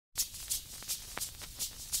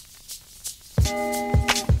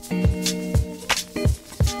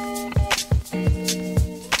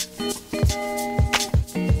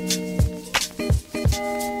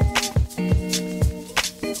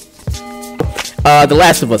The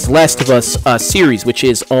Last of Us series, which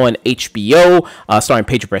is on HBO, starring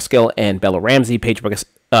Pedro Pascal and Bella Ramsey. Pedro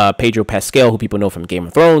Pascal, who people know from Game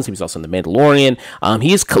of Thrones. He was also in The Mandalorian.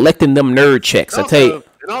 He is collecting them nerd checks. I tell you.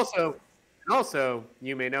 And also,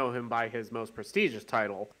 you may know him by his most prestigious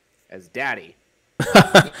title as Daddy.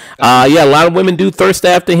 Yeah, a lot of women do thirst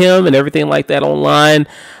after him and everything like that online.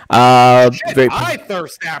 I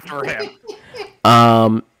thirst after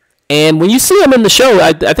him. And when you see him in the show,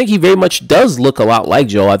 I think he very much does look a lot like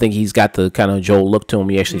Joel. I think he's got the kind of Joel look to him.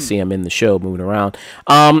 You actually see him in the show moving around.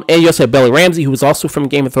 And you also have Belle Ramsey, who was also from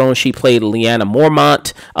Game of Thrones. She played Lyanna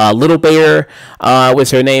Mormont. Little Bear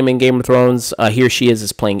was her name in Game of Thrones. Here she is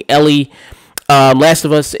playing Ellie. Last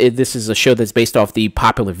of Us, this is a show that's based off the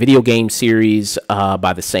popular video game series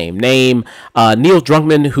by the same name. Neil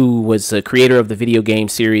Druckmann, who was the creator of the video game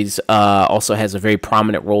series, also has a very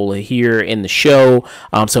prominent role here in the show.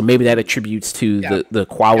 So maybe that attributes to the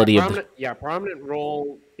quality of the... prominent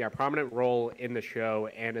role in the show,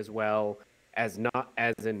 and as well as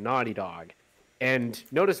in Naughty Dog. And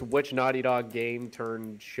notice which Naughty Dog game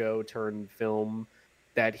turned show turned film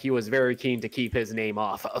that he was very keen to keep his name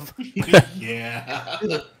off of. Yeah.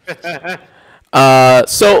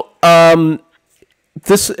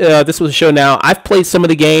 This was a show. Now I've played some of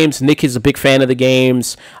the games. Nick is a big fan of the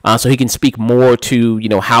games, so he can speak more to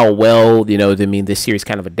how well this series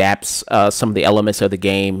kind of adapts some of the elements of the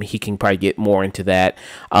game. He can probably get more into that.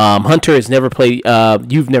 Hunter has never played.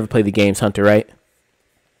 You've never played the games, Hunter, right?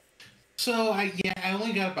 So I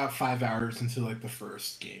only got about 5 hours into the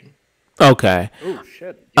first game. Okay. Oh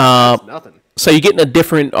shit! Yeah, that's nothing. So you're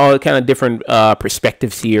getting all kind of different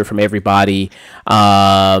perspectives here from everybody.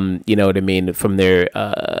 You know what I mean, from their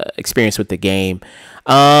experience with the game.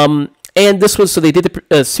 And this was they did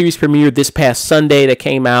the series premiere this past Sunday that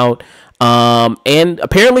came out, and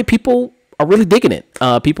apparently people are really digging it.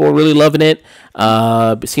 People are really loving it.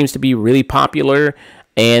 It seems to be really popular.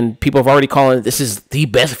 And people have already called it, this is the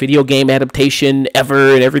best video game adaptation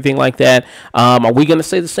ever and everything like that. Are we going to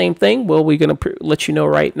say the same thing? Well, we're going to let you know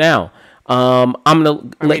right now. I'm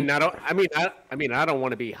going to... I don't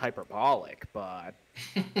want to be hyperbolic, but...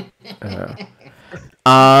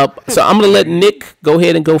 so I'm going to let Nick go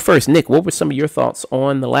ahead and go first. Nick, what were some of your thoughts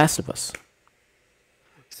on The Last of Us?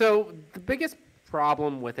 So the biggest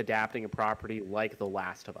problem with adapting a property like The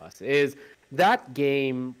Last of Us is that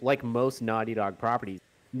game, like most Naughty Dog properties,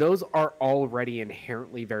 those are already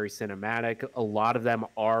inherently very cinematic. A lot of them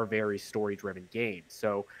are very story-driven games.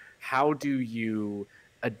 So how do you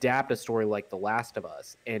adapt a story like The Last of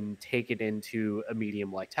Us and take it into a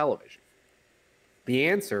medium like television? The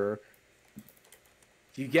answer,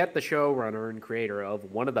 you get the showrunner and creator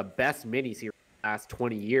of one of the best miniseries of the last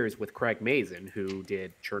 20 years with Craig Mazin, who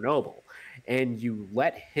did Chernobyl. And you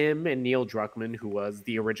let him and Neil Druckmann, who was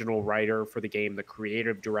the original writer for the game, the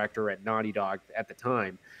creative director at Naughty Dog at the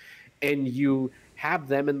time, and you have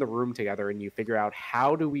them in the room together and you figure out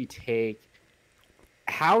how do we take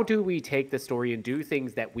the story and do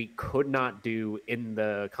things that we could not do in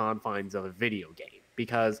the confines of a video game.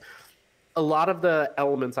 Because a lot of the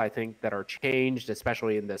elements I think that are changed,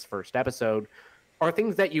 especially in this first episode, are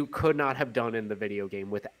things that you could not have done in the video game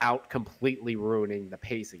without completely ruining the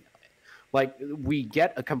pacing of it. Like, we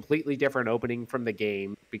get a completely different opening from the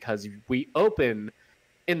game because we open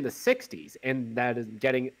in the 60s, and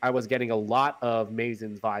I was getting a lot of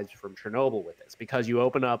Mazin's vibes from Chernobyl with this, because you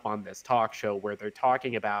open up on this talk show where they're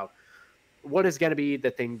talking about what is going to be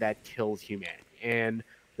the thing that kills humanity. And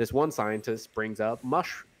this one scientist brings up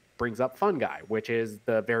fungi, which is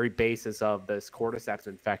the very basis of this cordyceps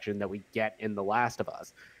infection that we get in The Last of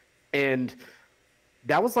Us. And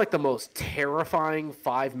that was like the most terrifying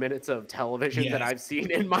 5 minutes of television that I've seen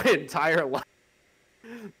in my entire life.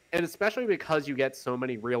 And especially because you get so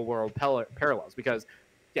many real-world parallels. Because,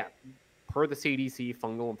 per the CDC,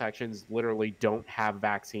 fungal infections literally don't have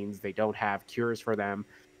vaccines. They don't have cures for them.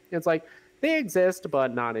 It's like, they exist,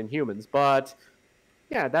 but not in humans. But,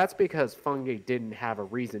 that's because fungi didn't have a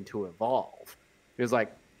reason to evolve. It was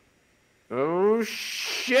like, oh,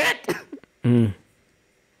 shit!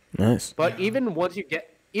 Nice. But even once you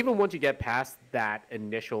get past that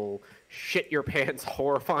initial shit your pants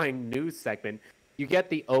horrifying news segment, you get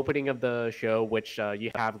the opening of the show, which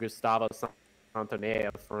you have Gustavo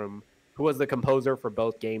Santaolalla who was the composer for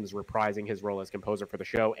both games, reprising his role as composer for the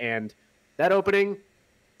show. And that opening,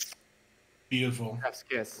 beautiful. Chef's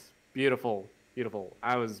kiss, beautiful.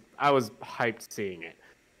 I was hyped seeing it.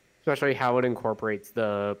 especially how it incorporates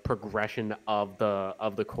the progression of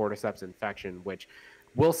the cordyceps infection, which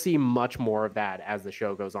we'll see much more of that as the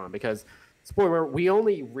show goes on. Because spoiler, we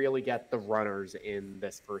only really get the runners in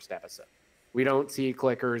this first episode. We don't see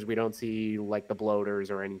clickers, we don't see like the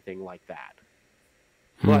bloaters or anything like that.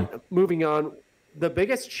 But moving on, the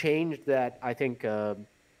biggest change that I think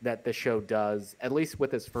that the show does, at least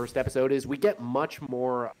with this first episode, is we get much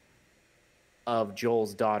more of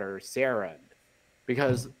Joel's daughter, Sarah,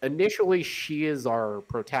 because initially she is our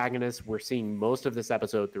protagonist. We're seeing most of this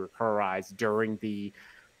episode through her eyes. During the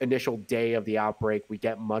initial day of the outbreak, we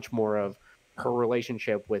get much more of her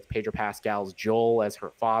relationship with Pedro Pascal's Joel as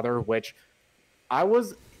her father, which I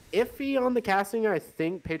was iffy on the casting. I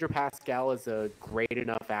think Pedro Pascal is a great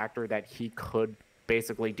enough actor that he could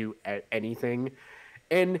basically do anything.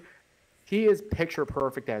 And he is picture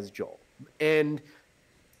perfect as Joel. And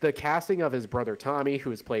the casting of his brother Tommy,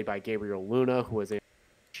 who is played by Gabriel Luna, who was in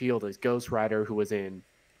Shield as Ghost Rider, who was in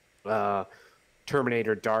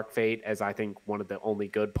Terminator Dark Fate, as I think one of the only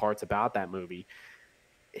good parts about that movie.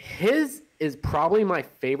 His is probably my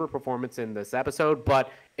favorite performance in this episode,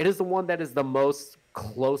 but it is the one that is the most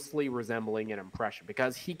closely resembling an impression,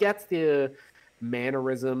 because he gets the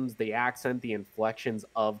mannerisms, the accent, the inflections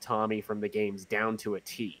of Tommy from the games down to a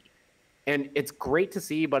T. And it's great to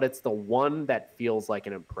see, but it's the one that feels like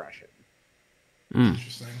an impression.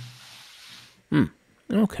 Interesting.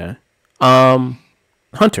 Okay.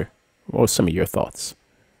 Hunter, what were some of your thoughts?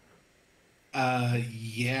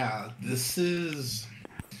 Yeah, this is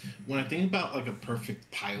when I think about like a perfect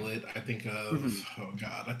pilot, I think of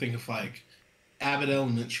I think of like Abbott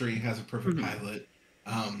Elementary has a perfect pilot.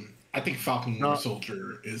 I think Falcon Winter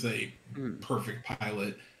Soldier is a perfect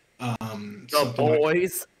pilot. The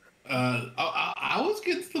Boys. I was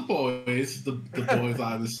against the boys. The boys,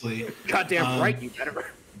 obviously. Goddamn right, you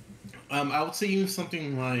better. I would say even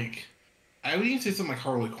something like, I would even say something like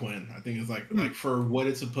Harley Quinn. I think it's like for what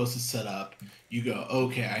it's supposed to set up, you go,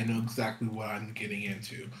 okay, I know exactly what I'm getting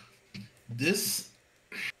into. The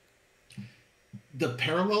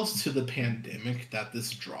parallels to the pandemic that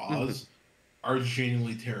this draws are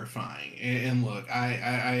genuinely terrifying. And look,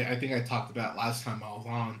 I think I talked about last time I was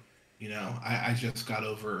on. You know, I just got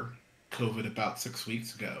over COVID about 6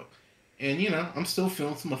 weeks ago. And, you know, I'm still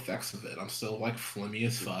feeling some effects of it. I'm still, like, phlegmy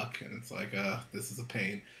as fuck. And it's like, this is a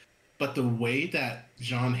pain. But the way that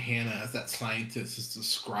John Hannah, as that scientist, is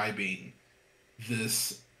describing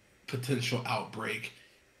this potential outbreak,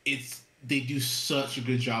 they do such a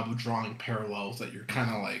good job of drawing parallels that you're kind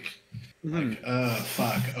of like,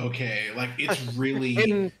 fuck, okay. Like, it's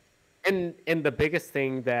really... And the biggest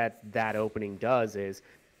thing that opening does is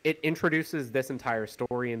it introduces this entire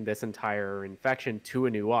story and this entire infection to a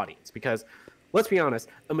new audience. Because, let's be honest,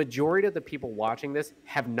 a majority of the people watching this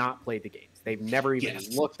have not played the games. They've never even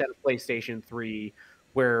looked at a PlayStation 3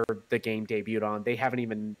 where the game debuted on. They haven't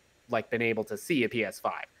even like been able to see a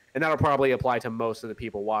PS5. And that'll probably apply to most of the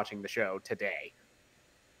people watching the show today.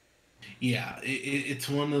 Yeah, it's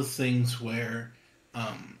one of those things where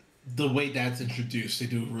the way that's introduced, they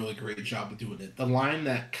do a really great job of doing it. The line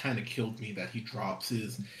that kind of killed me that he drops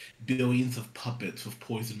is billions of puppets with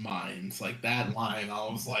poison minds. Like that line, I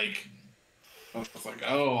was like,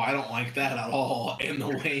 oh, I don't like that at all. And the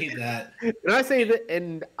way that...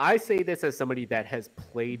 And I say this as somebody that has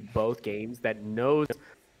played both games, that knows,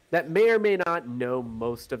 that may or may not know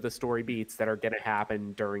most of the story beats that are going to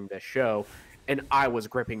happen during this show. And I was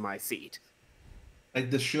gripping my seat.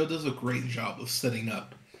 Like, the show does a great job of setting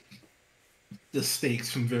up the stakes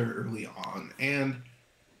from very early on. And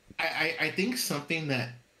I think something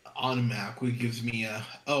that automatically gives me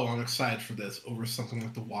I'm excited for this over something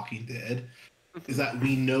like The Walking Dead is that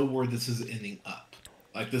we know where this is ending up.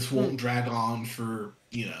 Like, this won't drag on for,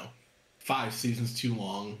 5 seasons too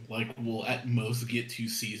long. Like, we'll at most get 2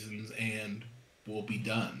 seasons and we'll be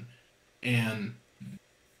done. And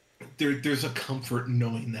there's a comfort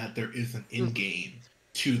knowing that there is an end game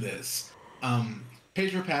to this.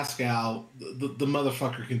 Pedro Pascal, the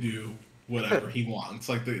motherfucker can do whatever he wants.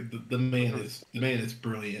 Like the man is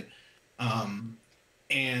brilliant.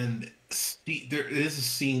 And there is a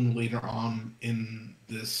scene later on in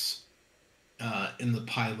this in the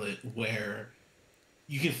pilot where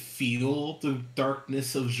you can feel the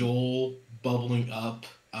darkness of Joel bubbling up.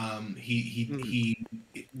 He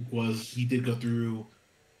did go through.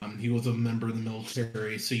 He was a member of the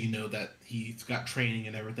military, so you know that he's got training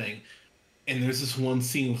and everything. And there's this one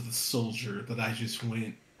scene with the soldier that I just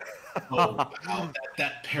went, oh wow,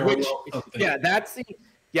 that parallel.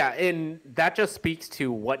 And that just speaks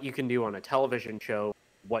to what you can do on a television show,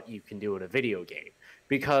 what you can do in a video game.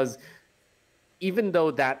 Because even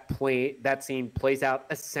though that scene plays out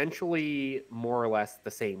essentially more or less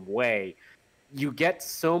the same way, you get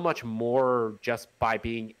so much more just by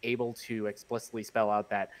being able to explicitly spell out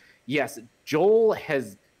that yes, Joel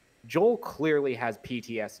clearly has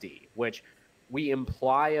PTSD, which we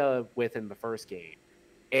imply within the first game,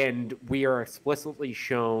 and we are explicitly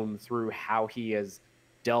shown through how he has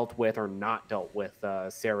dealt with or not dealt with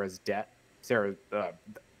Sarah's death,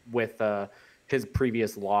 with his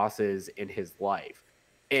previous losses in his life,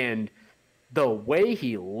 and the way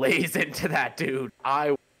he lays into that dude,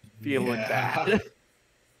 I was feeling bad.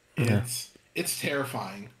 It's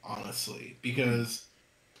terrifying, honestly, because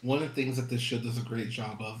one of the things that this show does a great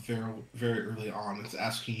job of very very early on is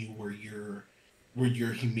asking you where your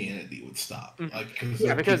humanity would stop. Like,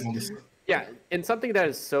 and something that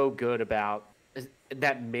is so good about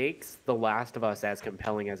that makes The Last of Us as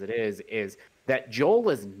compelling as it is that Joel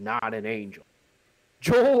is not an angel.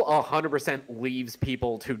 Joel 100% leaves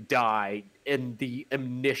people to die in the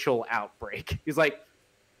initial outbreak. He's like,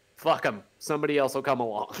 fuck them. Somebody else will come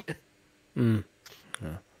along.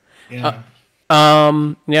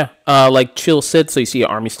 Like Chill said, so you see an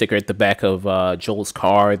army sticker at the back of Joel's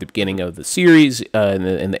car at the beginning of the series,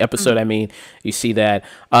 in the episode. I mean, you see that.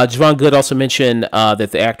 Jevan Good also mentioned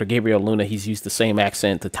that the actor Gabriel Luna, he's used the same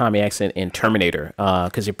accent, the Tommy accent, in Terminator.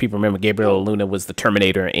 Because if people remember, Gabriel Luna was the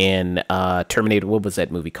Terminator in Terminator. What was that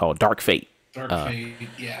movie called? Dark Fate. He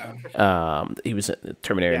was a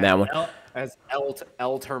Terminator in that one. As El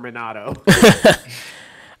Terminato.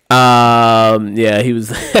 He was.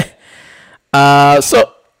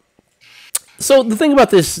 So the thing about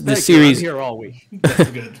this series here all week.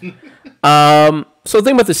 That's good. So the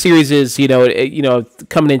thing about the series is,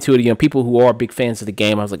 coming into it, people who are big fans of the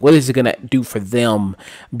game, I was like, what is it going to do for them?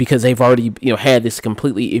 Because they've already, had this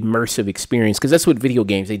completely immersive experience. Because that's what video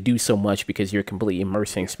games, they do so much, because you're completely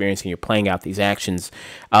immersing experience and you're playing out these actions.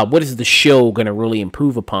 What is the show going to really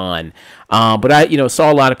improve upon? But I,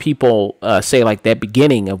 saw a lot of people say, like, that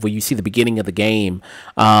beginning of where you see the beginning of the game,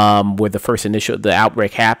 where the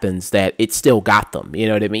outbreak happens, that it still got them. You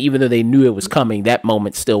know what I mean? Even though they knew it was coming, that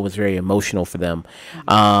moment still was very emotional for them.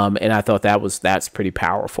 And I thought that's pretty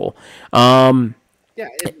powerful. And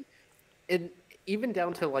even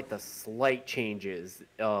down to like the slight changes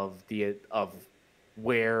of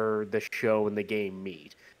where the show and the game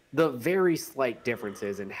meet, the very slight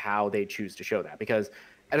differences in how they choose to show that, because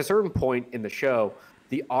at a certain point in the show,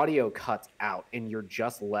 the audio cuts out and you're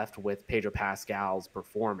just left with Pedro Pascal's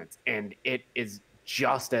performance, and it is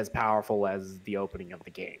just as powerful as the opening of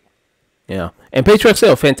the game. Yeah, and Pedro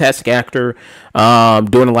Pascal, fantastic actor,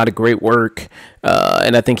 doing a lot of great work,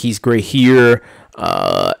 and I think he's great here.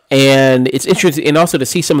 And it's interesting, and also to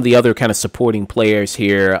see some of the other kind of supporting players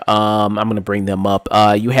here. I'm going to bring them up.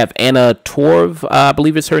 You have Anna Torv, I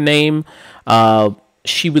believe is her name.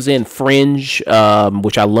 She was in Fringe,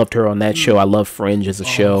 which I loved her on that show. I love Fringe as a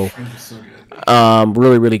show. Fringe is so good.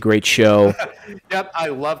 Really, really great show. Yep, I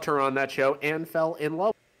loved her on that show and fell in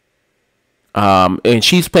love. And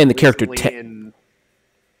she's playing the character.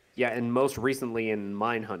 And most recently in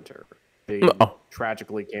Mindhunter, the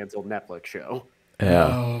tragically canceled Netflix show. Yeah.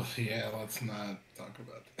 Oh yeah, let's not talk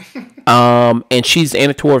about that. And she's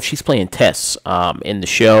Anna Torv. She's playing Tess in the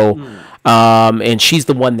show. And she's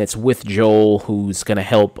the one that's with Joel, who's gonna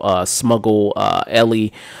help smuggle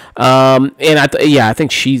Ellie. And I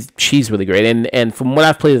think she's really great. And from what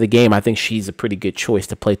I've played of the game, I think she's a pretty good choice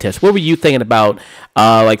to play Tess. What were you thinking about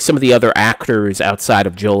like some of the other actors outside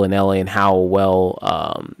of Joel and Ellie, and how well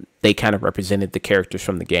they kind of represented the characters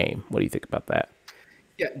from the game? What do you think about that?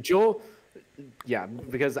 Yeah, Joel. Yeah,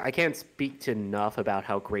 because I can't speak to enough about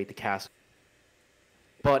how great the cast.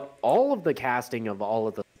 But all of the casting of all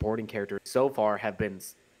of the supporting characters so far have been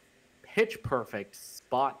pitch perfect,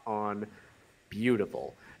 spot on,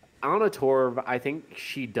 beautiful. Anna Torv, I think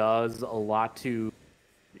she gives a lot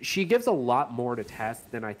more to Tess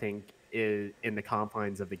than I think is in the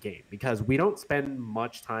confines of the game, because we don't spend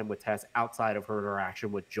much time with Tess outside of her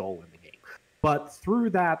interaction with Joel in the game. But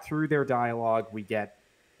through their dialogue, we get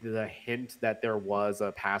the hint that there was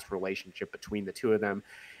a past relationship between the two of them.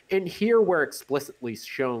 And here we're explicitly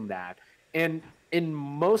shown that. And in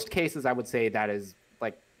most cases, I would say that is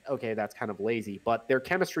like, okay, that's kind of lazy. But their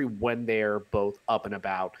chemistry when they're both up and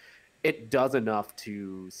about, it does enough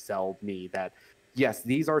to sell me that, yes,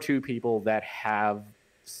 these are two people that have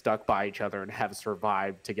stuck by each other and have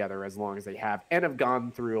survived together as long as they have, and have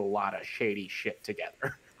gone through a lot of shady shit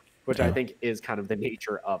together, which I think is kind of the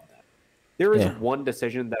nature of them. There is one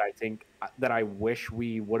decision that I think that I wish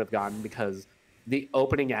we would have gotten, because the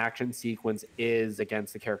opening action sequence is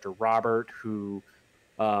against the character Robert, who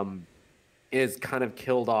is kind of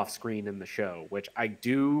killed off screen in the show, which I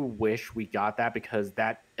do wish we got that, because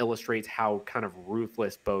that illustrates how kind of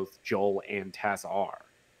ruthless both Joel and Tess are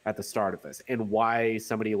at the start of this, and why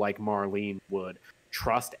somebody like Marlene would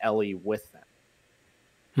trust Ellie with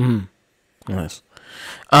them. Nice.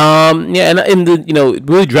 Yeah, and the it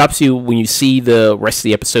really drops you when you see the rest of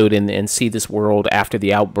the episode and see this world after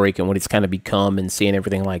the outbreak and what it's kind of become, and seeing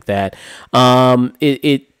everything like that.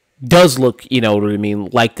 It does look, what I mean,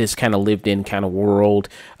 like this kind of lived in kind of world,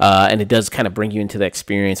 and it does kind of bring you into the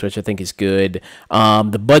experience, which I think is good.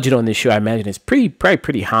 The budget on this show, I imagine, is probably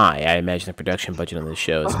pretty high. I imagine the production budget on this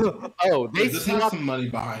show is. They swapped some money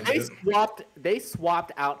behind it. They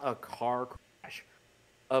swapped out a car crash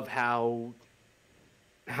of how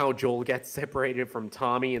Joel gets separated from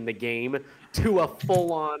Tommy in the game to a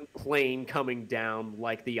full-on plane coming down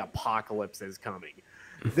like the apocalypse is coming.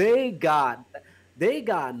 They got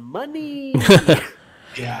money.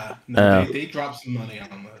 Yeah, they dropped some money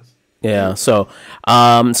on this. Yeah, so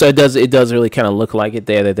it does really kind of look like it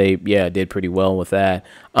there, that they did pretty well with that.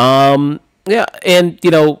 Yeah, and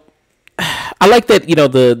I like that,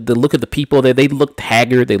 the look of the people there. They looked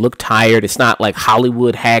haggard. They looked tired. It's not like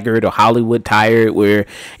Hollywood haggard or Hollywood tired, where,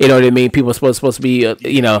 what I mean, people are supposed to be,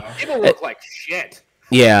 People look like shit.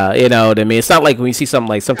 Yeah, what I mean. It's not like when you see something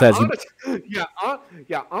like sometimes.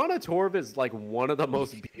 Anna Torv is like one of the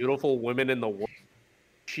most beautiful women in the world.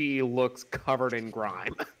 She looks covered in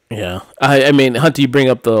grime. Yeah, I mean, Hunter, you bring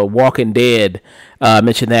up the Walking Dead.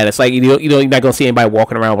 Mention that it's like you're not gonna see anybody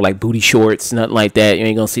walking around with like booty shorts, nothing like that. You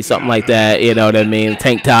ain't gonna see something like that. You know what I mean?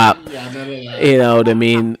 Tank top. You know what I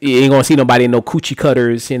mean? You ain't gonna see nobody in no coochie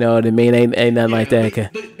cutters. You know what I mean? Ain't nothing like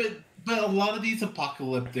that. But a lot of these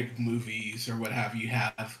apocalyptic movies or what have you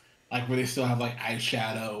have like where they still have like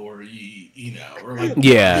eyeshadow or or like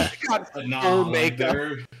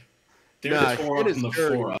they're tore up from the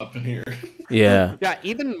floor up in here. Yeah. Yeah,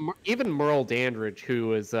 even Merle Dandridge,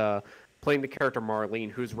 who is playing the character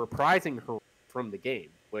Marlene, who's reprising her from the game,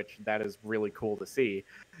 which that is really cool to see.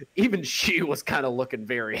 Even she was kind of looking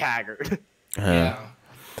very haggard. Yeah.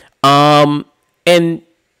 And and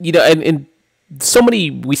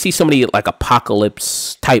we see so many like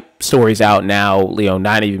apocalypse type stories out now.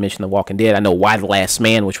 Not even mention The Walking Dead. I know Why the Last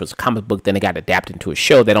Man, which was a comic book, then it got adapted into a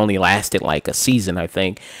show that only lasted like a season, I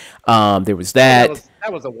think. There was that.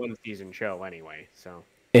 That was a one-season show anyway. So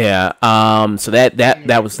yeah. So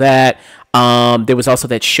that was that. There was also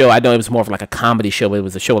that show. I know it was more of like a comedy show, but it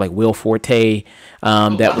was a show like Will Forte.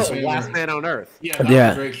 That was Last Man on Earth. Yeah, that was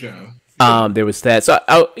a great show. There was that. So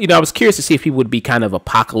I was curious to see if people would be kind of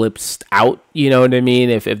apocalypsed out. You know what I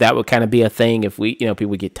mean? If that would kind of be a thing. If people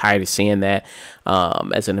would get tired of seeing that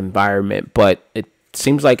as an environment. But it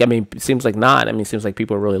seems like not. It seems like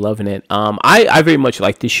people are really loving it. I very much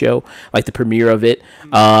like this show, like the premiere of it.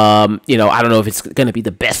 I don't know if it's going to be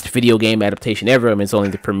the best video game adaptation ever. I mean, it's only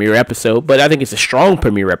the premiere episode, but I think it's a strong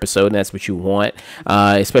premiere episode, and that's what you want,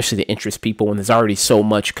 especially to interest people when there's already so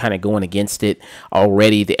much kind of going against it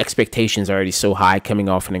already. The expectations are already so high coming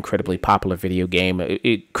off an incredibly popular video game,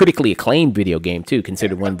 a critically acclaimed video game too,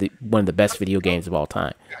 considered one of the best video games of all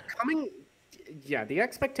time. Yeah, the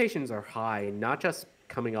expectations are high, not just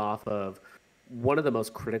coming off of one of the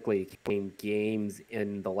most critically acclaimed games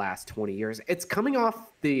in the last 20 years. It's coming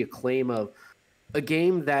off the acclaim of a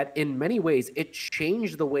game that, in many ways, it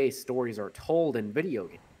changed the way stories are told in video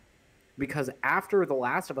games. Because after The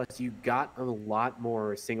Last of Us, you got a lot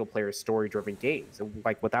more single-player story-driven games.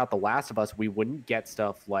 Like, without The Last of Us, we wouldn't get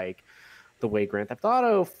stuff like the way Grand Theft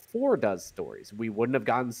Auto 4 does stories. We wouldn't have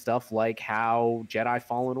gotten stuff like how Jedi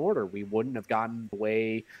Fallen Order. We wouldn't have gotten the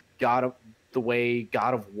way God of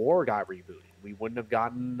War got rebooted. We wouldn't have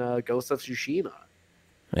gotten Ghost of Tsushima.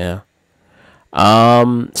 Yeah.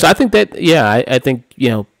 So I think that I think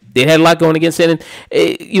they had a lot going against it,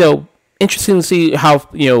 and interesting to see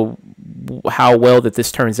how well that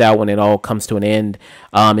this turns out when it all comes to an end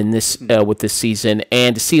in this with this season,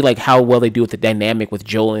 and to see like how well they do with the dynamic with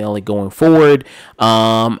Joel and Ellie going forward,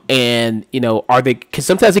 and are they, because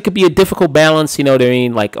sometimes it could be a difficult balance, what I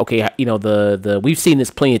mean, like, okay, the we've seen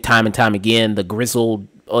this plenty of time and time again, the grizzled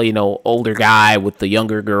older guy with the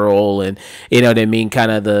younger girl, and what I mean,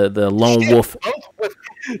 kind of the lone wolf.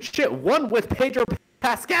 One with Pedro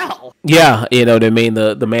Pascal. Yeah, what I mean,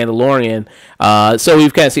 the Mandalorian. So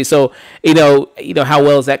we've kind of seen. So how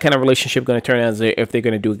well is that kind of relationship going to turn out? If they're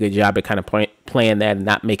going to do a good job at kind of playing that and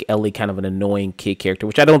not make Ellie kind of an annoying kid character,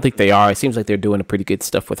 which I don't think they are. It seems like they're doing a pretty good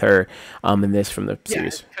stuff with her in this from the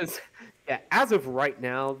series. As of right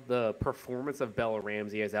now, the performance of Belle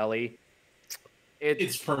Ramsey as Ellie,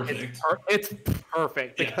 it's perfect. It's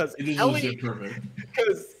perfect because it is Ellie. perfect.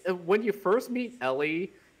 Because when you first meet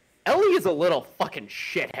Ellie, Ellie is a little fucking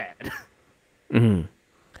shithead.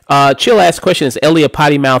 Chill asked question: is Ellie a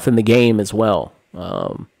potty mouth in the game as well?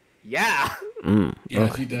 Yeah.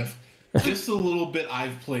 Yeah, she just a little bit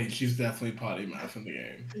I've played. She's definitely potty mouth in the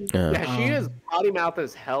game. Yeah, she is potty mouth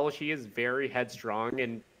as hell. She is very headstrong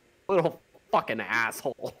and a little fucking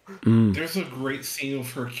asshole. There's a great scene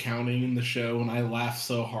of her counting in the show, and I laughed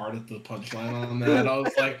so hard at the punchline on that. I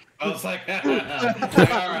was like, all right. I was like,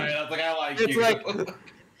 I like It's you. like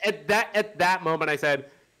at that moment, I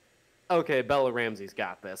said, "Okay, Bella Ramsey's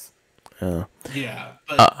got this." Yeah,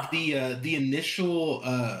 but the initial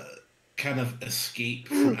kind of escape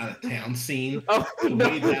from out of town scene. Oh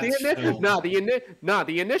no, the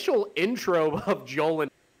the initial intro of Joel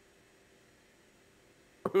and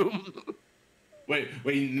Wait,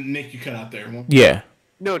 Nick, you cut out there. Yeah.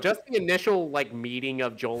 No, just the initial like meeting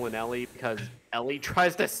of Joel and Ellie, because Ellie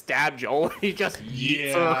tries to stab Joel and he just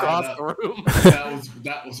yeets her across the room.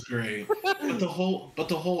 That was great. But the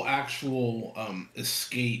whole actual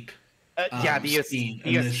escape. The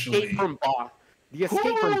escape from Boston.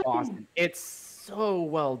 It's so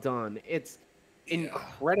well done. It's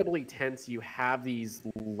incredibly tense. You have these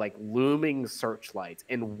like looming searchlights,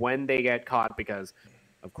 and when they get caught, because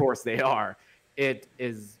of course they are, it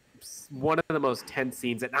is one of the most tense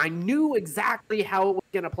scenes. And I knew exactly how it was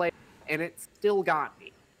gonna play, and it still got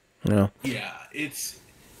me. Yeah, it's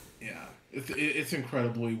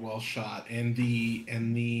incredibly well shot, and the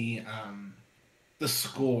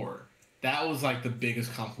score. That was like the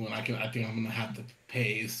biggest compliment I think I'm gonna have to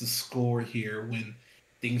pay is the score here when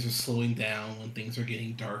things are slowing down, when things are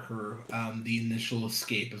getting darker. The initial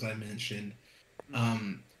escape, as I mentioned.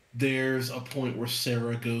 There's a point where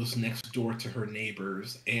Sarah goes next door to her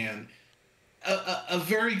neighbors, and a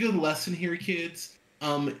very good lesson here, kids.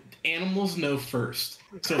 Animals know first.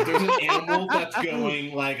 So if there's an animal that's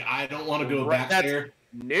going like, I don't want to go back there.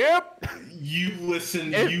 Nope. You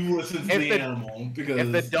listen to the animal, because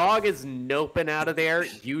if the dog is noping out of there,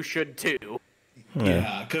 you should too.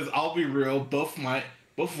 Yeah, because I'll be real, both of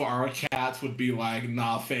our cats would be like,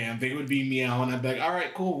 nah, fam. They would be meowing. I'd be like, all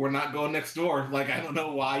right, cool. We're not going next door. Like, I don't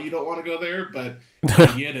know why you don't want to go there, but I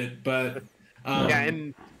get it. But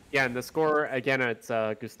and the score again, it's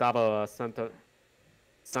Gustavo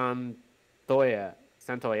Santoya.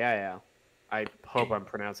 I hope I'm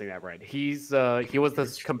pronouncing that right. He was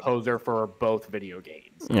the composer for both video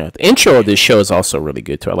games. Yeah, the intro of this show is also really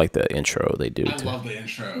good too. I like the intro they do. I love the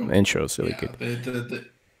intro. The intro is really good.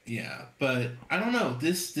 But I don't know.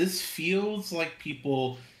 This feels like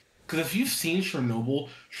people, because if you've seen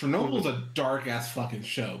Chernobyl's a dark ass fucking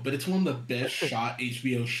show, but it's one of the best shot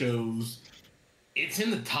HBO shows. It's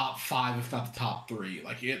in the top 5, if not the top 3.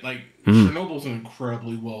 Chernobyl's an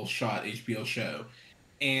incredibly well shot HBO show.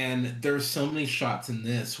 And there's so many shots in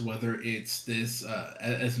this, whether it's this,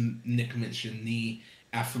 as Nick mentioned, the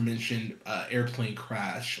aforementioned airplane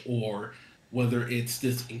crash, or whether it's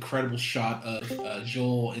this incredible shot of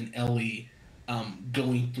Joel and Ellie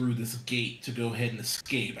going through this gate to go ahead and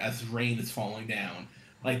escape as rain is falling down.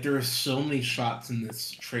 Like, there are so many shots in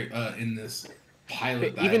this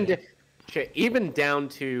pilot. Even down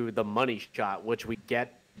to the money shot, which we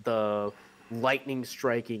get the lightning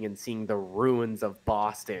striking and seeing the ruins of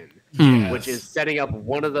Boston, which is setting up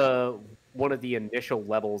one of the initial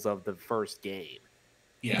levels of the first game.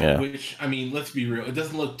 Yeah, which, I mean, let's be real, it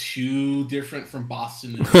doesn't look too different from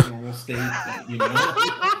Boston in its normal state, but, you know.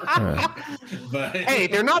 But hey,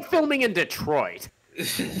 they're not filming in Detroit.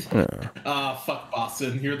 Fuck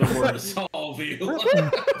Boston. Hear the worst, all of you.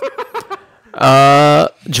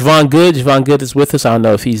 Jevan Good is with us. I don't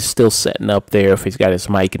know if he's still setting up there, if he's got his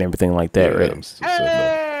mic and everything like that, right?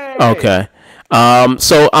 Hey! Okay.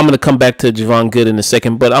 So I'm gonna come back to Jevan Good in a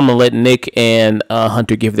second, but I'm gonna let Nick and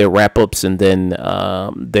Hunter give their wrap ups, and then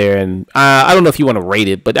I don't know if you want to rate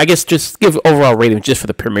it, but I guess just give overall rating just for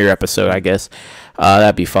the premiere episode. I guess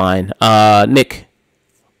that'd be fine. Nick.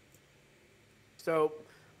 So,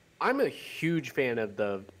 I'm a huge fan of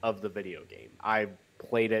the video game. I've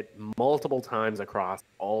played it multiple times across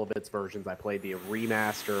all of its versions. I played the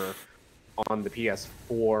remaster on the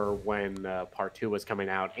PS4 when Part 2 was coming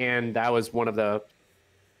out, and I was one of the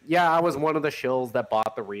shills that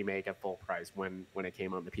bought the remake at full price when it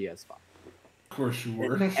came on the PS5. Of course you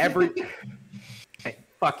were. Hey,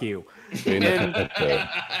 fuck you. You're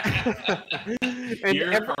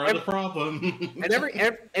part of the problem.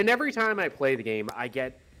 and every time I play the game,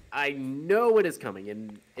 I know it is coming,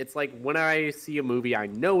 and it's like when I see a movie, I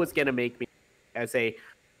know it's gonna make me. I say,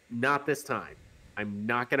 not this time. I'm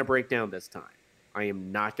not gonna break down this time. I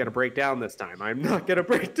am not gonna break down this time. I'm not gonna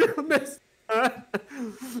break down this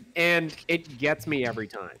And it gets me every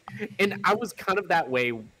time. And I was kind of that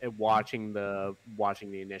way watching the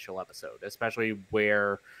initial episode, especially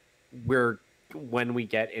where when we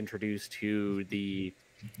get introduced to the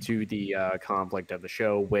conflict of the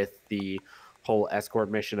show with the whole escort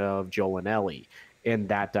mission of Joel and Ellie and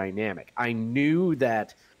that dynamic. I knew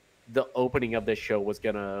that the opening of this show was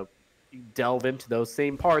gonna delve into those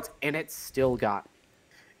same parts, and it still got me.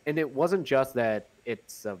 And it wasn't just that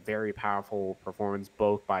it's a very powerful performance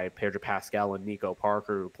both by Pedro Pascal and Nico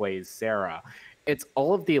Parker, who plays Sarah. It's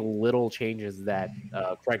all of the little changes that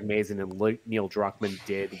Craig Mazin and Neil Druckmann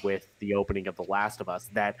did with the opening of The Last of Us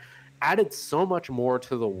that added so much more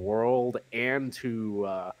to the world and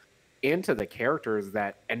to the characters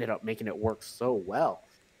that ended up making it work so well.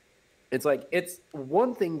 It's like, it's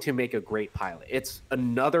one thing to make a great pilot. It's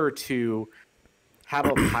another to have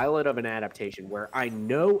a pilot of an adaptation where I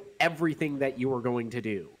know everything that you are going to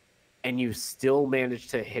do, and you still manage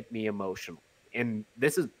to hit me emotionally. And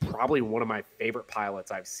this is probably one of my favorite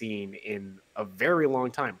pilots I've seen in a very long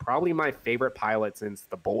time. Probably my favorite pilot since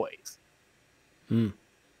The Boys.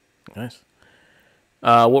 Nice.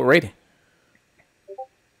 What rating?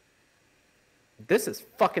 This is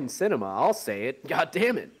fucking cinema. I'll say it. God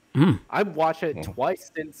damn it. I've watched it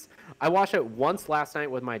twice since I watched it once last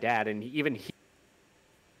night with my dad, and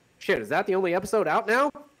shit, is that the only episode out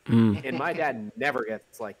now? And my dad never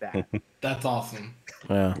gets like that. That's awesome.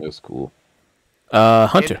 Yeah, that's cool.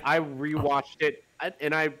 Hunter. And I rewatched it,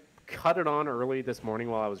 and I cut it on early this morning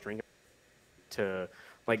while I was drinking to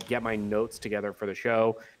like get my notes together for the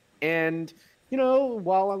show. And you know,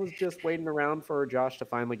 while I was just waiting around for Josh to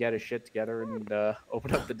finally get his shit together and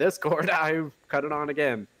open up the Discord, I cut it on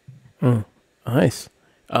again. Nice.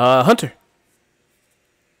 Hunter.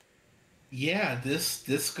 Yeah,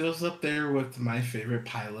 this goes up there with my favorite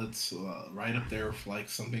pilots, right up there with like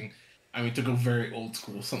something. I mean, to go very old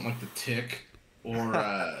school, something like The Tick or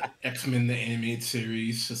X-Men the animated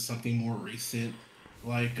series, just something more recent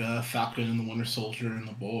like Falcon and the Winter Soldier and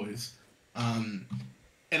The Boys.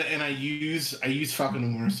 And I use Falcon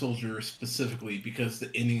and Winter Soldier specifically because the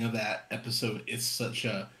ending of that episode is such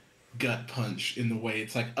a gut punch in the way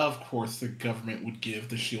it's like, of course the government would give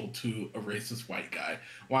the shield to a racist white guy.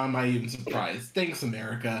 Why am I even surprised? Thanks,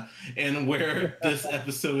 America. And where this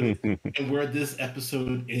episode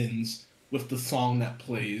ends with the song that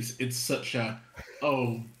plays, it's such a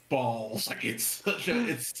balls. Like it's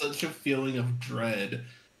such a feeling of dread.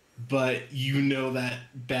 But you know that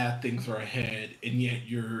bad things are ahead, and yet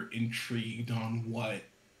you're intrigued on what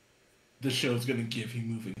the show's going to give you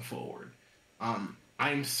moving forward.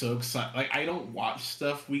 I'm so excited. Like, I don't watch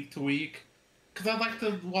stuff week to week because I like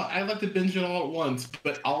to binge it all at once.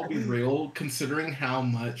 But I'll be real, considering how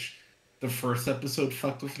much the first episode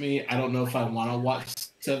fucked with me, I don't know if I want to watch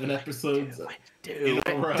 7 episodes in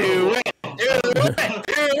a row. Do it.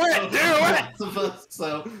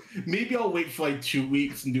 So maybe I'll wait for like 2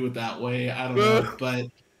 weeks and do it that way. I don't know,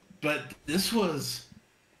 but this was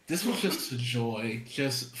just a joy,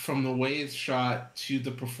 just from the way it's shot to the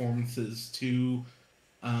performances to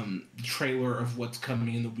the trailer of what's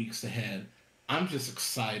coming in the weeks ahead. I'm just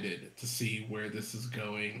excited to see where this is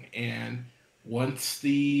going, and once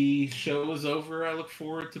the show is over, I look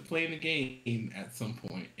forward to playing the game at some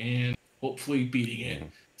point and hopefully beating it.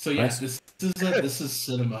 So yes, this is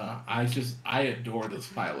cinema. I adore this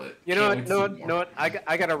pilot. You know what?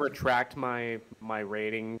 I gotta retract my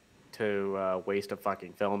rating to waste a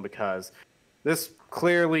fucking film because this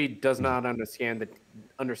clearly does not understand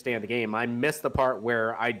the game. I missed the part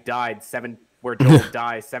where where Joel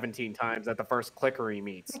dies 17 times at the first clicker he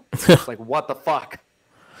meets. It's like, what the fuck,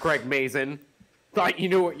 Craig Mazin? Thought you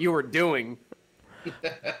knew what you were doing.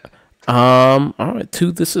 All right,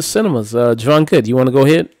 This is Cinemas. Jevan, good. You want to go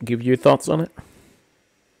ahead, give your thoughts on it?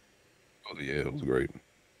 Oh yeah, it was great.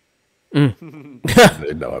 No,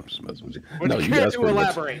 I'm just messing with you. No, you guys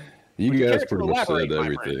elaborate. You guys pretty much said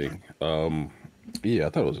everything. Yeah, I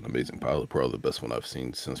thought it was an amazing pilot. Probably the best one I've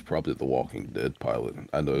seen since probably The Walking Dead pilot.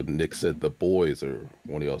 I know Nick said The Boys, or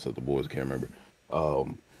one of y'all said The Boys. I can't remember.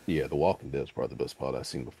 Yeah, The Walking Dead is probably the best pilot I've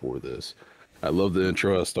seen before this. I love the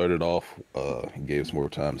intro. I started off, gave us more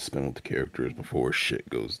time to spend with the characters before shit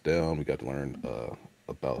goes down. We got to learn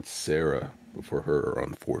about Sarah before her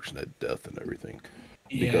unfortunate death and everything.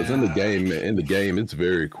 Because in the game, it's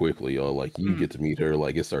very quickly, like you get to meet her.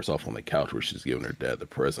 Like it starts off on the couch where she's giving her dad the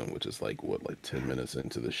present, which is like 10 minutes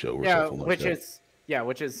into the show or something like that.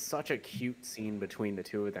 Which is such a cute scene between the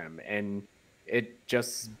two of them, and it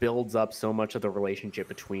just builds up so much of the relationship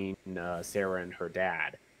between Sarah and her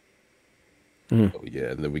dad. Oh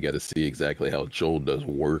yeah, and then we got to see exactly how Joel does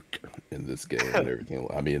work in this game and everything.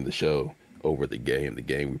 I mean, in the show, over the game. The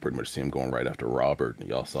game, we pretty much see him going right after Robert, and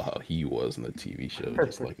y'all saw how he was in the TV show,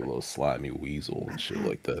 just like a little slimy weasel and shit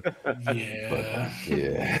like that. Yeah. But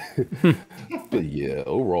yeah, but yeah,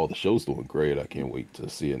 overall the show's doing great. I can't wait to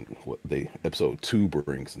see what episode 2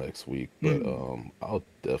 brings next week. But I'll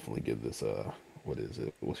definitely give this what is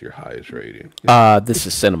it? What's your highest rating? This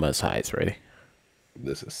is Cinema's highest rating.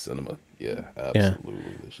 This is cinema. Yeah, absolutely.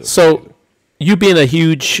 Yeah. So, you being a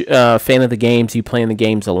huge fan of the games, you playing the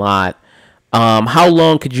games a lot. How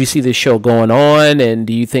long could you see this show going on, and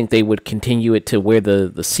do you think they would continue it to where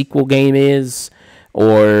the sequel game is,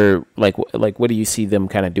 or like what do you see them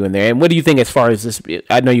kind of doing there? And what do you think as far as this?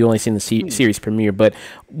 I know you only seen the series premiere, but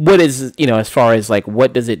what is as far as like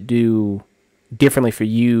what does it do differently for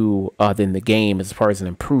you than the game as far as an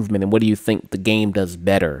improvement, and what do you think the game does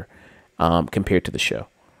better compared to the show?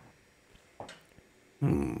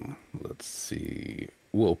 Let's see.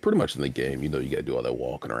 Well, pretty much in the game, you gotta do all that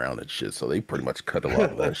walking around and shit. So they pretty much cut a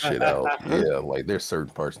lot of that shit out. Yeah, like there's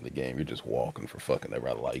certain parts in the game you're just walking for fucking ever.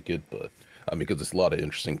 I like it, but I mean, because there's a lot of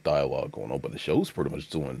interesting dialogue going on. But the show's pretty much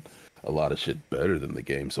doing a lot of shit better than the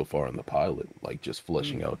game so far in the pilot. Like just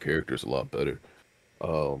fleshing out characters a lot better.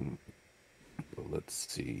 But let's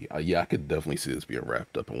see. Yeah, I could definitely see this being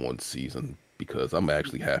wrapped up in one season, because I'm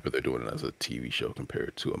actually happy they're doing it as a TV show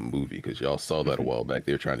compared to a movie, because y'all saw that a while back.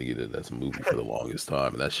 They were trying to get it as a movie for the longest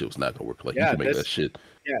time, and that shit was not gonna work. Like, you can make that shit.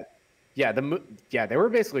 Yeah, they were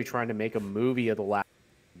basically trying to make a movie of the last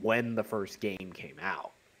when the first game came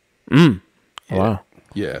out. Wow.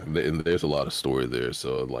 Yeah, and there's a lot of story there.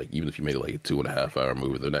 So, like, even if you made it like a 2.5-hour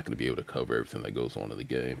movie, they're not going to be able to cover everything that goes on in the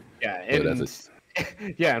game. Yeah,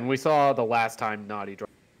 and we saw the last time Naughty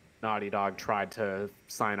Dog tried to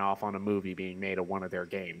sign off on a movie being made of one of their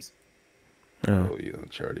games. Oh yeah,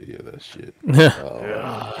 Uncharted, yeah, that shit. But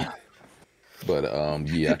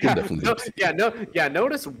yeah, I can definitely.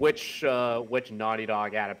 Notice which Naughty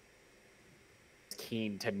Dog adaptation is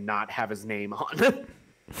keen to not have his name on.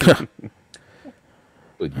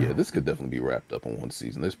 But yeah, this could definitely be wrapped up in one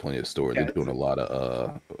season. There's plenty of story. They're doing a lot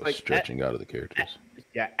of stretching out of the characters.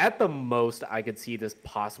 At the most, I could see this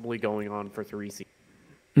possibly going on for 3 seasons.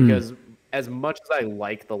 Because as much as I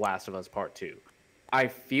like The Last of Us Part 2, I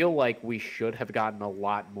feel like we should have gotten a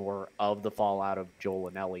lot more of the fallout of Joel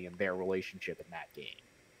and Ellie and their relationship in that game.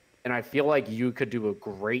 And I feel like you could do a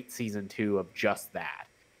great season 2 of just that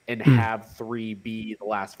and have 3 be The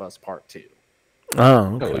Last of Us Part 2.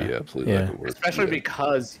 Oh, okay. Oh yeah, absolutely. Yeah. That could work.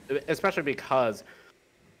 Especially because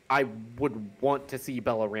I would want to see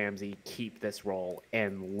Bella Ramsey keep this role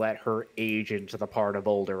and let her age into the part of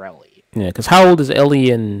older Ellie. Yeah, because how old is Ellie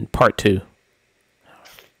in Part 2?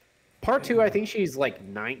 Part 2, I think she's like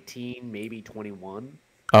 19, maybe 21.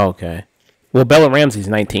 Oh, okay. Well, Bella Ramsey's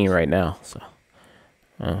 19 right now, so.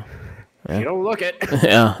 Yeah. You don't look it.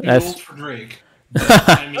 Yeah, that's old for Drake.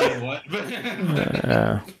 I mean, what?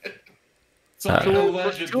 So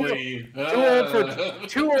allegedly,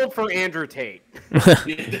 too old for Andrew Tate.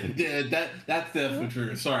 Yeah, that's definitely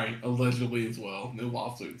true. Sorry, allegedly as well. No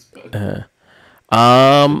lawsuits, but.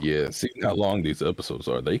 Yeah, seeing how long these episodes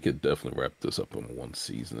are, they could definitely wrap this up in one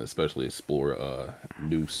season, especially explore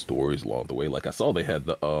new stories along the way. Like I saw they had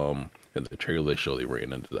the in the trailer they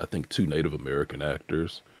ran into, I think, 2 Native American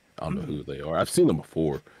actors. I don't know who they are. I've seen them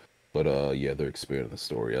before. But yeah, they're expanding the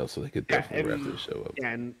story out, so they could definitely wrap this show up.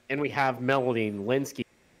 Yeah, and we have Melody Linsky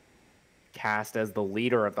cast as the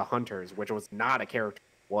leader of the Hunters, which was not a character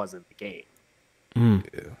that was in the game.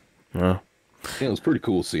 Yeah, it was pretty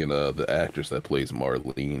cool seeing the actress that plays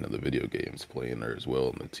Marlene in the video games playing her as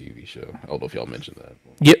well in the TV show. I don't know if y'all mentioned that.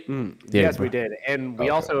 Yep. Yeah, yes, we did, and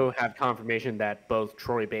we also have confirmation that both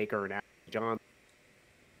Troy Baker and Ashley Johnson,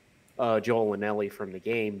 Joel and Ellie from the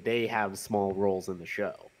game, they have small roles in the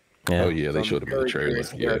show. Yeah. Oh yeah, they showed him in the trailer.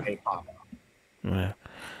 Yeah.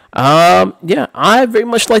 Yeah, I very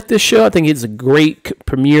much like this show. I think it's a great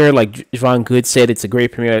premiere. Like Jevan Good said, it's a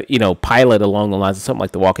great premiere, pilot along the lines of something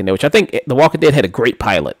like The Walking Dead, which I think The Walking Dead had a great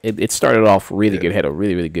pilot. It started off really good, had a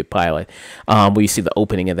really, really good pilot. Where you see the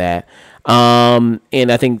opening of that.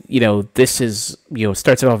 And I think, this is,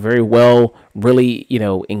 starts it off very well, really,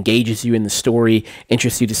 engages you in the story,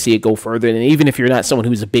 interests you to see it go further. And even if you're not someone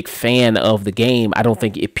who's a big fan of the game, I don't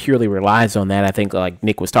think it purely relies on that. I think, like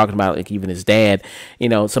Nick was talking about, like even his dad,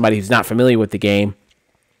 somebody who's not familiar with the game,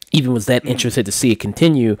 even was that interested to see it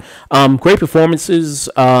continue. Great performances,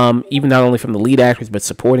 even not only from the lead actors, but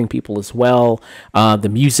supporting people as well. The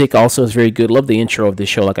music also is very good. Love the intro of this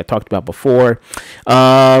show, like I talked about before.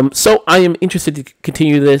 So I am interested to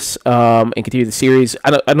continue this and continue the series.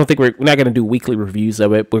 I don't think we're not going to do weekly reviews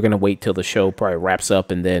of it. We're going to wait till the show probably wraps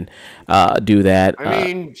up and then do that. I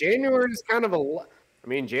mean, January is kind of I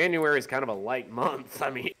mean, January is kind of a light month. I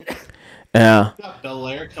mean, Yeah. You got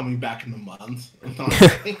Belle coming back in the month.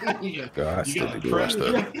 You God, I still need to watch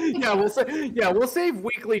Pedro. that. we'll save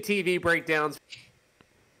weekly TV breakdowns.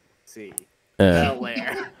 See, Yeah.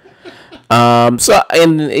 Bel-Air. So,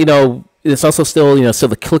 and you know, it's also still, you know, so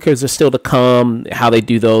the clickers are still to come. How they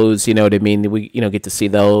do those, you know what I mean? We, you know, get to see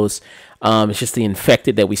those. It's just the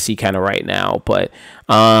infected that we see kind of right now, but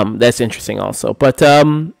that's interesting also. But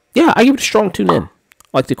yeah, I give it a strong tune in. I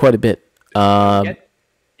liked it quite a bit.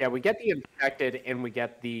 We get the infected, and we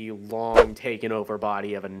get the long taken over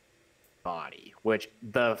body of a body, which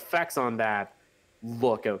the effects on that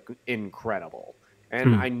look incredible.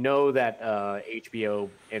 And I know that HBO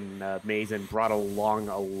and Mazen brought along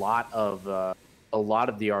a lot of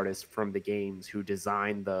the artists from the games who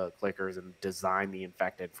designed the clickers and designed the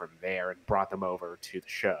infected from there and brought them over to the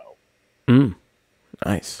show.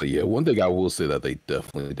 Nice. But yeah, one thing I will say that they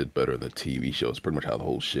definitely did better in the TV show is pretty much how the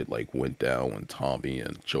whole shit like went down when Tommy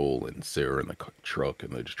and Joel and Sarah in the truck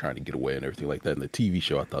and they're just trying to get away and everything like that. In the TV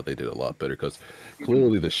show, I thought they did a lot better because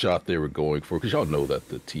clearly the shot they were going for, because y'all know that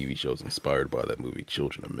the TV show is inspired by that movie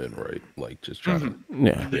Children of Men, right? Like just trying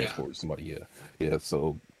to transport somebody. Yeah.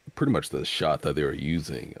 So pretty much the shot that they were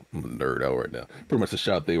using, I'm a nerd out right now. Pretty much the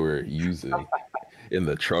shot they were using in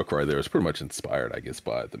the truck right there is pretty much inspired, I guess,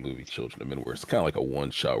 by the movie Children of Men, where it's kind of like a one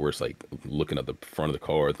shot where it's like looking at the front of the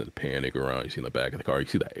car, then panning around, you see in the back of the car, you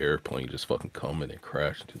see that airplane just fucking coming and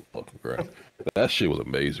crash into the fucking ground. That shit was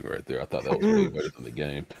amazing right there. I thought that was way better than the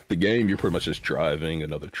game. The game, you're pretty much just driving,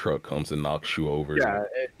 another truck comes and knocks you over,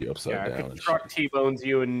 you're upside down. The truck T-bones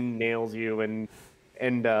you and nails you, and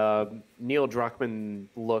Neil Druckmann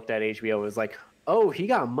looked at HBO and was like, "Oh, he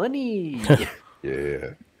got money."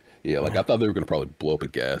 Yeah, like I thought they were gonna probably blow up a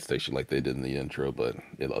gas station like they did in the intro, but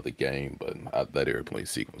the game. But that airplane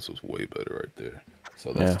sequence was way better right there.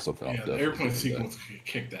 So that's something. Yeah, the airplane sequence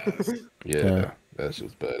kicked ass. Yeah, that's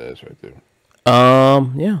just badass right there.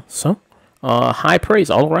 Yeah. So, high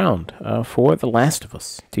praise all around for The Last of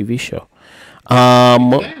Us TV show.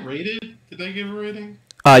 Did they rate it? Did they give a rating?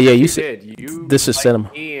 Yeah, you said this is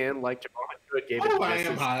cinema. And like Jevan gave I it.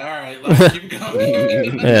 am high. All right, let's keep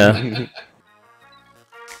going. Yeah.